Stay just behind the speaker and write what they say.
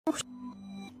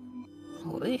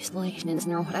Uitsluitend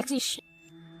naar reacties.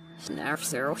 Snarf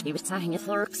zo, die betegingen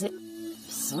flirks.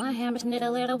 Sla hem het niet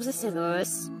alleen op de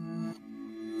civis.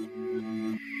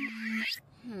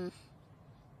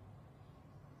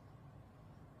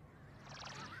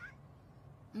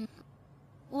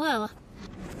 Well,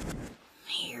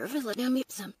 here will it me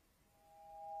some.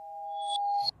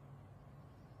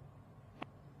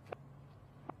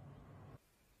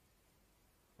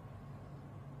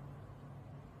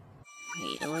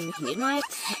 Wait, I need my.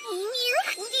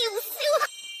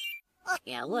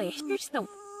 Yeah, wait, there's no.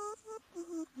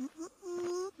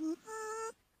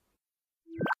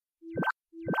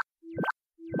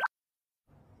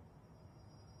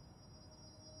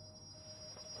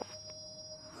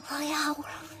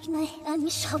 Nej,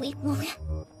 han så ikke må jeg.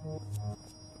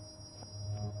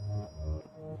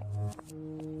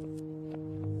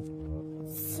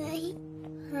 Say,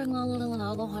 hang on a little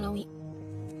out of Halloween.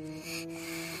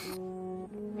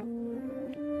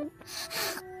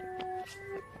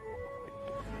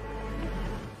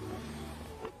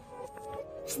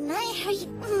 Nej, hej.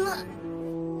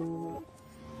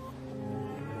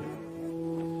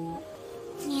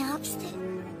 Ja, opstil.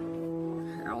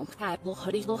 I will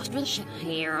hoodie lost with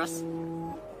heroes.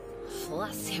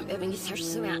 Plus, him having his hair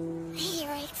so out. Here,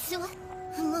 I so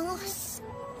lost.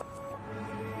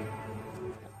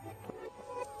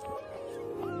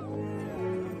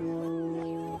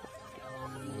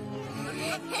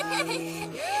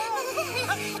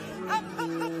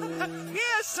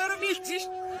 Yes, sir, Mistress.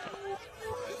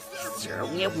 Sir,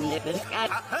 we have never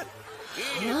got.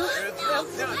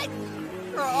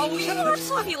 Oh, we have our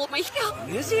sloppy old my scalp.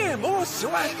 Is he more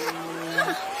sweat?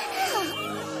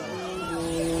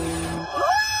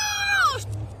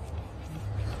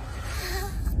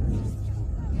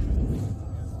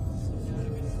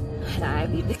 I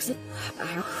be fixing.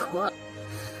 What?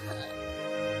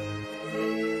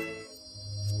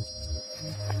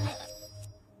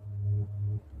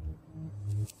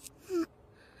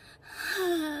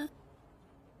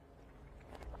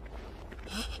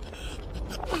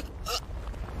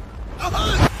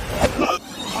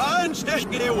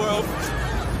 Get it, world.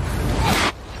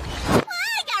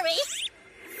 Hi, Gary.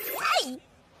 Hi.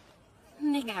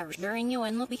 Nigga, during you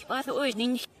and Luppy by the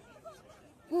evening.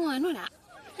 One, what up?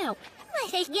 No. My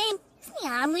face game.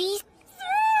 Snammy.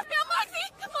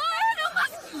 Come on.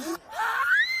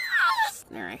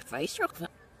 Alright, face rock.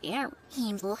 Yeah.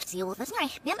 He's lost you with us. I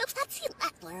remember that seal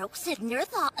that blur sitting there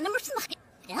thought and I'm smoking.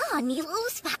 Yeah, need a little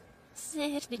spot.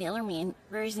 Says the dealer man.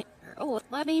 Where's it? Oh,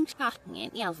 my name's Cotton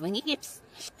and Elvin Gibbs.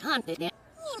 Confident.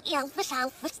 Elvis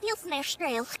Alpha steals their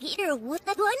trail. Either what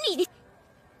that one needed.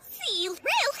 Seal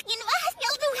rail in the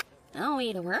oh,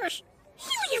 either worse.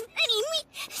 You're running me.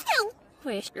 No.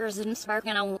 Whiskers and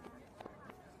sparking on.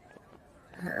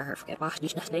 Her get back to the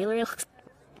daily.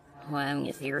 When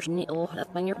you there's needle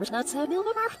up on your business, I build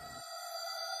over.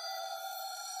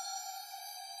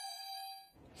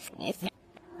 Sniff it.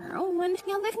 Oh, one is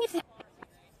not looking at it.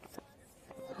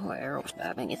 Where was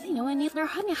stabbing is no one either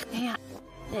honey cat.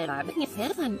 Did I begin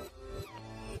it then?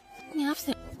 Yes,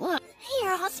 what?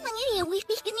 Here, husband, you we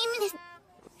speak in minutes.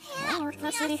 Well,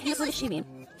 that's what it has a shimmy.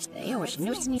 Stay or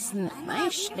snooze me some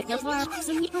mash, the killer,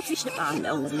 some people fish the band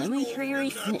over the military,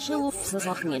 finish the wolves as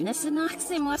often in this and not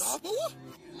same was.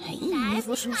 Hey,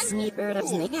 was some sneaker of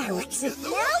snake hours. Well,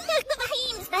 look the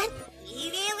behemoths then. You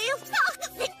really talk.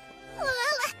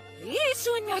 Well, yes,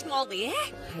 so not all the air.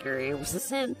 There was the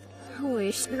sin.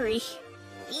 Whispery.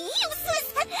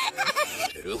 Useless!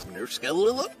 Their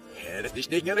skeleton. And if this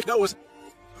thing gonna go was.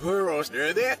 Who's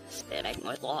there there? That ain't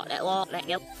much law, that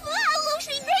help. Follow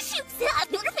she shoots up.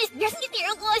 Your fist doesn't get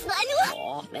there, boys, I know.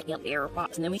 Oh, that help air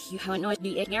box. No, you haven't no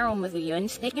idea. Your own with you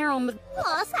and stick your own with.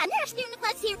 Oh, son, there's still the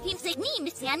class here. Teams like me,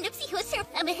 Miss Yan, Nipsey, who's her.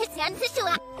 I'm a hit Yan to show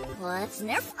up. What's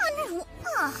nerf fun?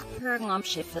 Oh, her lump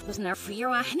shift that was nerf for your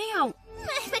eye now.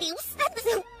 But you step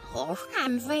so. Oh,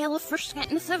 I'm veil of first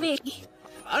getting the Saviki.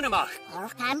 Anima. Or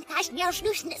I'm cash your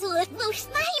solution is a loose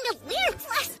name of weird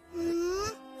class.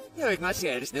 Ja, ik maar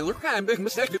zeggen, het is heel klein, big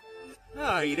mistake.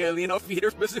 Ah, je really enough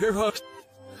feeder for the host.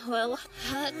 Well,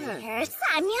 Here's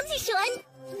Sam, Yamsy Sean.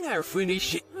 Never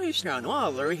finish. It's not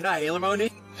all Larry, I alimony.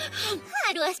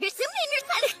 How do I spare some in your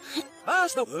cut?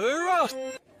 That's the worst.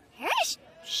 Here's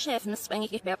chef and spangy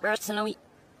get peppers and a week.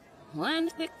 One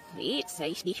thick feet,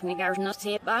 say, Steve McGar's not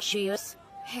say about shoes.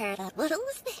 heard that little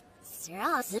was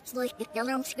Sarah zips like the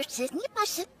yellow skirt says me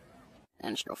pass.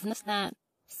 And strofen the stand.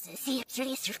 Sissy,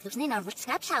 actually, circles in over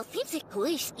scap shall seems like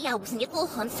police. Yeah, I was in the full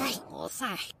on side. All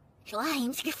side.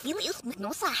 I'm scared feeling with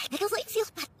no side. Because like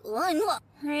seals but one what?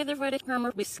 Rather for the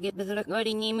camera biscuit with a good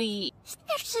in me.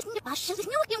 There's sitting the bush, there's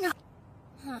no you know.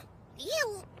 Huh.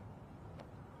 Ew.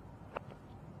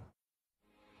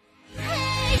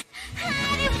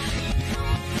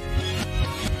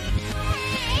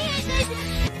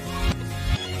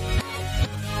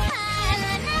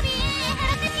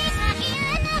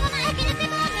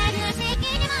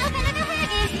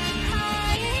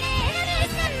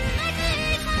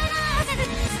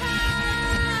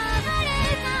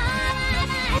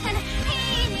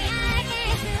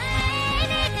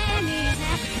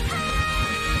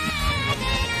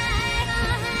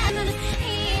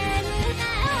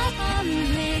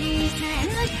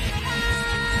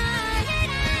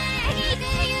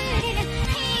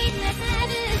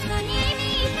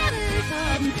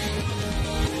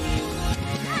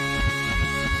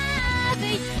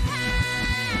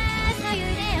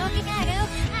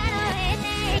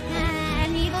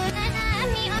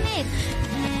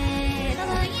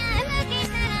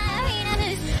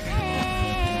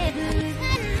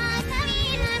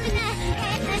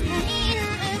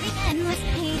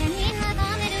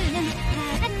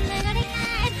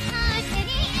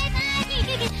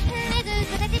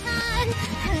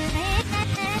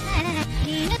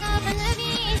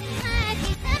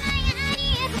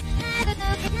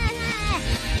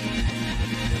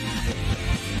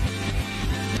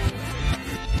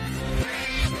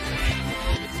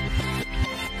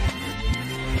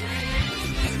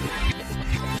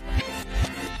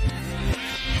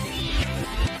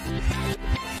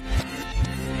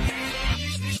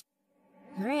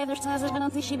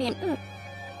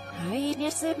 I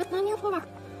guess it but not for.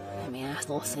 I mean, I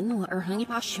thought sin or honey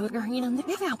past sugar hanging on the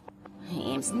big out.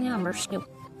 Aim's the number still.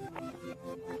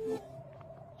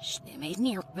 Stimmed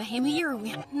near by him a year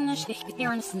when I stick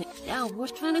there and snip down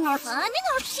was finding our fun and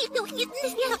our sheep don't get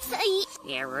in the outside.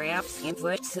 Yeah, wraps and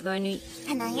foots to the new.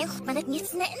 And I elf, but it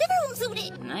gets in the room so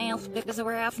it. And I elf because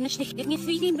we're out and stick getting your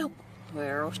feet in though.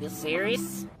 We're still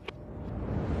serious.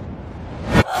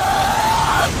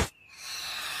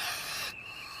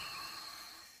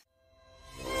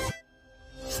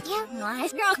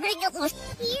 Nice girl, great was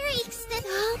here, extend.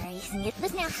 Racing it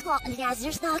was now slot and as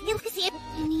there's dog, you'll see it.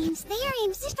 And name's there,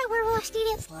 I'm sister, we're washed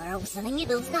it. For something you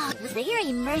those dog was there,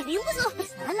 I'm ready, it was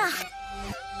office, and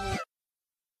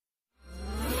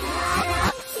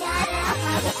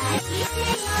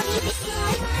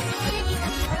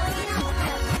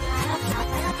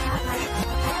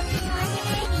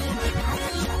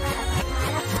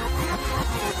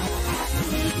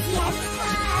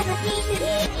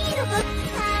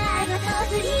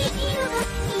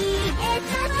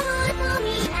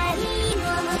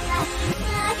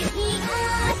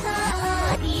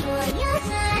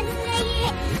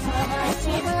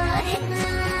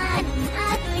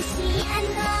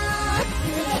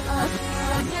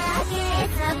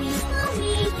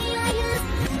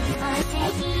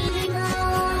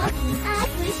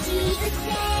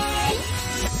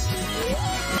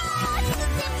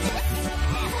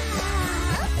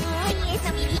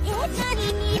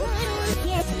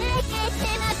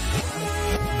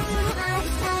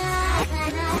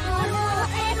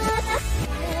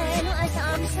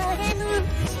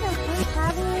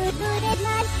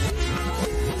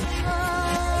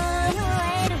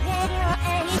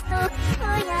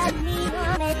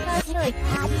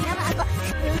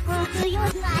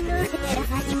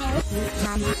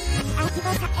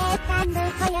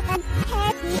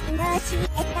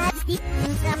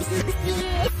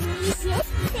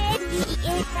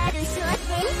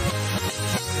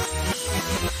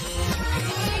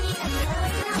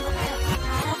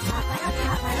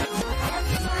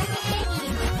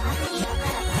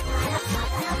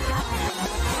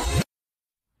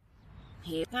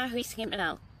who's skimming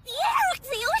out?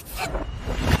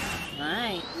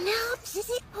 Right. No, this is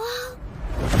it. Whoa.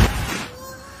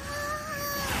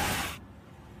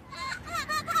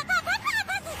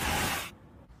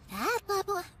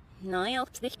 Bubble. No, I'll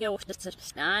take you off the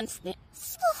stance.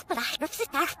 But I have to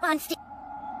start once.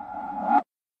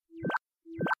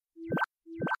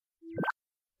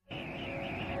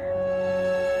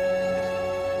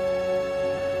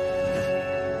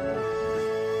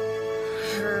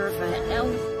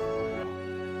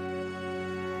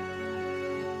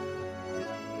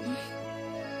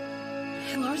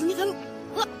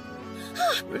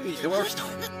 The worst.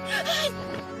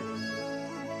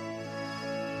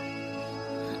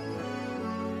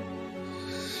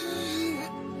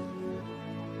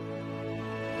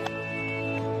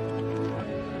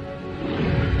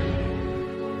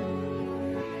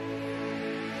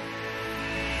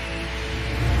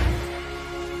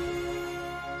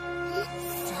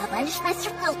 Someone's supposed to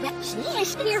help me. She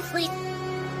is carefully.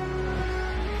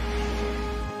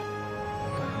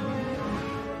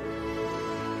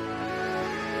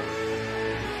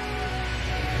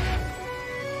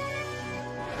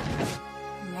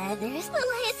 there's the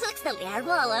last looks the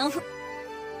level.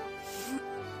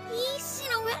 Yes, you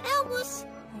know what that was.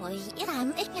 Why,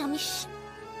 I'm a gamish.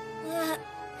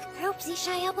 Hope sie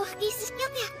shy up with this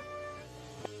guilty.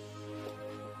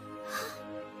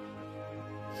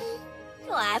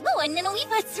 Why, but when the wee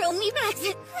bit throw me back,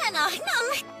 and I know.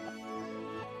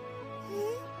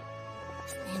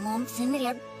 My mom's in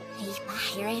there. He's back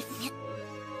here.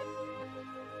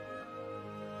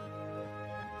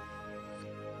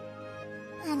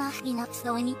 أنا أحكي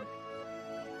نفسوني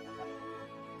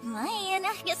ما أنا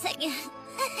أحكي سجى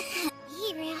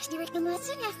يريح درك ما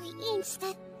تنافي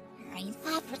إنستا رين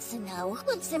فابرت سناو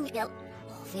كنت سمجل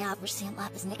وفي عبرسين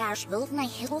بابز نقارش بلد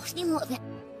نايحلوش دي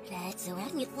مؤذن لا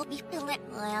تسوعني طبي بطلع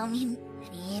ويومين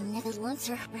ريم نتظلون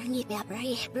سرح برني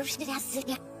بابريح برشد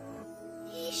السجى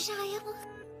إيش عيبك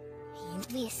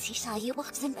يمت بيسي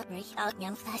شايبك زن بابريح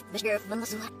أغنيان فتاك بشرف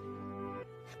بمزوها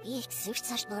Ik zocht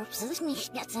zes dorp, zo is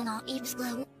niet net zijn al even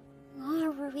slow.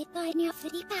 Maar we weten niet of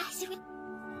die passen.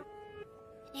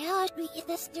 Ja, ik weet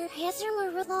dat er hezer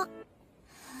maar wat al.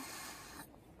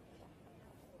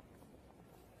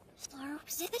 Storp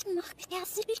zit het nog ja,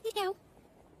 zit het nou.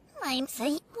 Mijn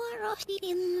zei, waar is die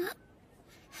in?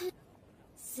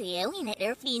 Zo, in het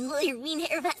erfien wil je in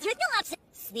het wat er dan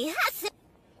zit. Die has.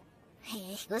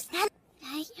 Ik was dan.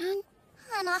 Hij aan.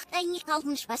 En ach, ik kan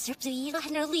niet passer te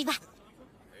hier naar liever.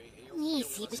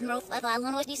 Yes, he was Merle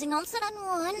Island was using on set on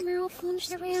one. Merle flinched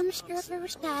the ram strip or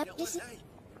stabbed.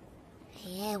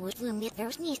 Yeah, what will be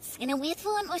there's needs in a weird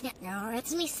phone was it? No,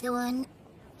 it's me the one.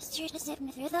 Sure to sit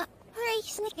me through the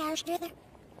race in the carriage together.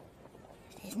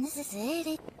 Business is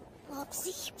it?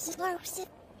 Whoopsie, this is where we sit.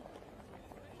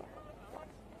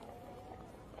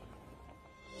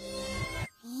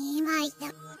 He might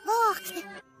have walked.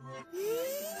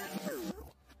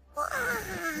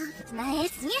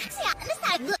 Nice, yes, yeah,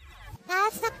 that's good.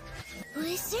 That's the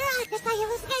was right as I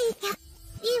was going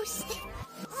used.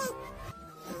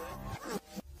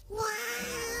 Wow.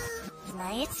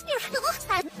 Nice,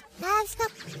 that's the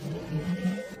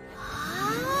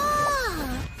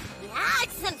yeah,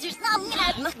 it's there's no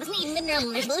mad was needing the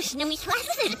room resolution and we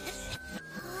twisted.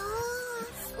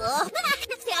 Oh, but I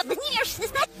can see up the nearest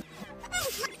is that.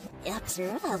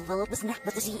 Observe, was not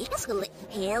but the sea is good.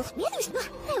 Hell, yes,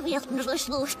 I will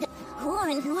resolution.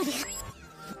 One, what is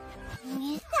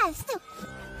that's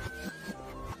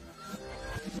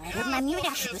I my new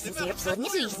dash was there, so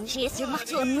this reason she is your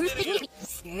much on moving.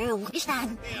 So, is that?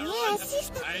 Yes,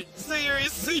 sister.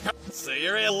 Seriously,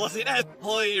 seriously, that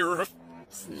player.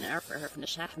 Snare for her from the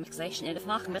shaft mixation in the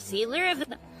flock of a sealer of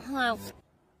the. Hello.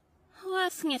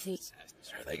 What's Sniffy?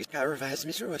 Sir, they get caravan,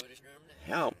 Miss Roy.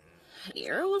 How?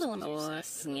 You're old on the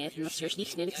Sniffy, Mr.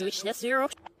 Sniffy, which that's zero.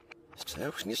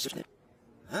 So, Sniffy.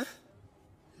 Huh?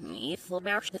 Me full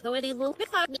bear to the way they look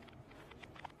at that.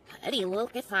 Eddie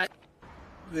look at that.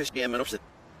 Who's game and upset?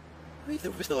 We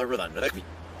thought we still over that, but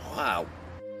wow.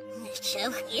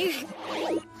 So here.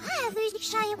 Ah, there's the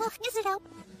shy walk, is it out?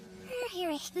 Here,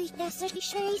 I think that's the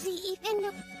crazy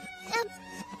even.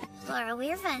 For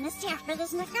we're van is here for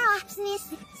this McGrath's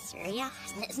nest. Sir, yeah,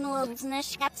 it's no old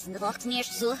nest caps in the box near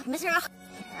so, Miss Rock.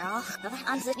 Rock, the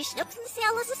answer is up in the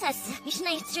cell as a says. You should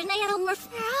night, Sir Nair Rock,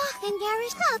 and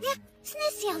Gary's called ya.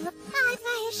 Snissy, the five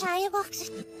shy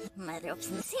box. Mother ups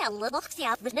in the cell, the box,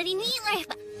 yeah, but very neat.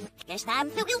 Guess I'm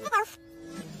the wheel barf.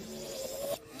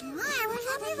 I was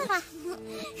not even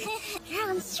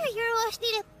I'm sure you're washed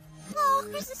it. Oh,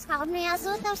 Christmas called me as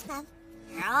well, those stuff.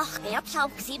 Oh, yep,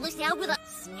 so see, we see with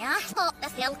us. Yeah, so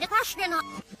that's the other question.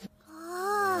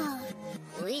 Oh,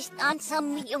 at least on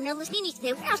some you know, listening to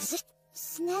the house.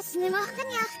 Sness in the machen,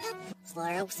 yeah.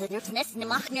 Slow, so there's sness in the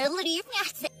machen, no leave,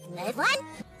 yeah. Never.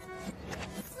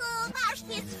 So there's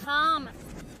this Tom.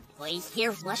 Wait,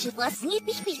 here's what she was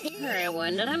sneaky. I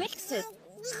wonder I mix it.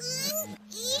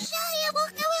 Yeah,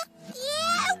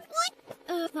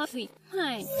 what? Puffy.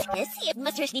 Hi. Yes, it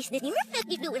must have sneaky.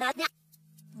 You do it like that.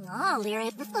 Oh, they're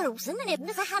at the frozen and it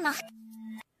was a Hannah.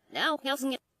 Now, how's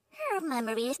it? Her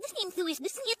memory is the same to his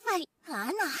missing it fight.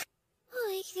 Hannah.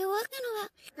 Oh, you're walking away.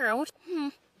 Girl.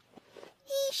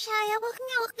 He's shy of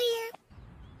walking out there.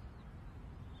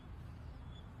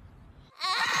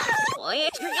 Boy,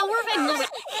 it's your revenge.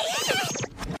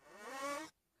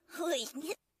 Oi,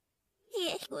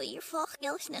 yeah, well, you're fuck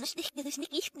else and a stick to the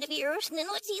sneaky from the virus and then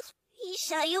what's he? He's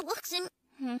shy of walking.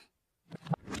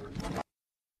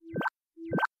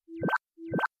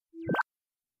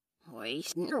 Oi,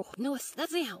 no,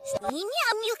 that's the house. Yeah,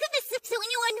 milk of the sip so when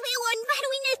you one, why do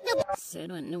we need the So,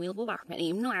 no, we'll go back, but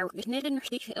even no, I was not in the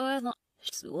stick.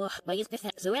 So, by the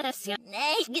so, that's yeah.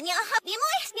 Nay, get your happy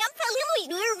voice, I'm telling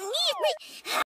you, you're me.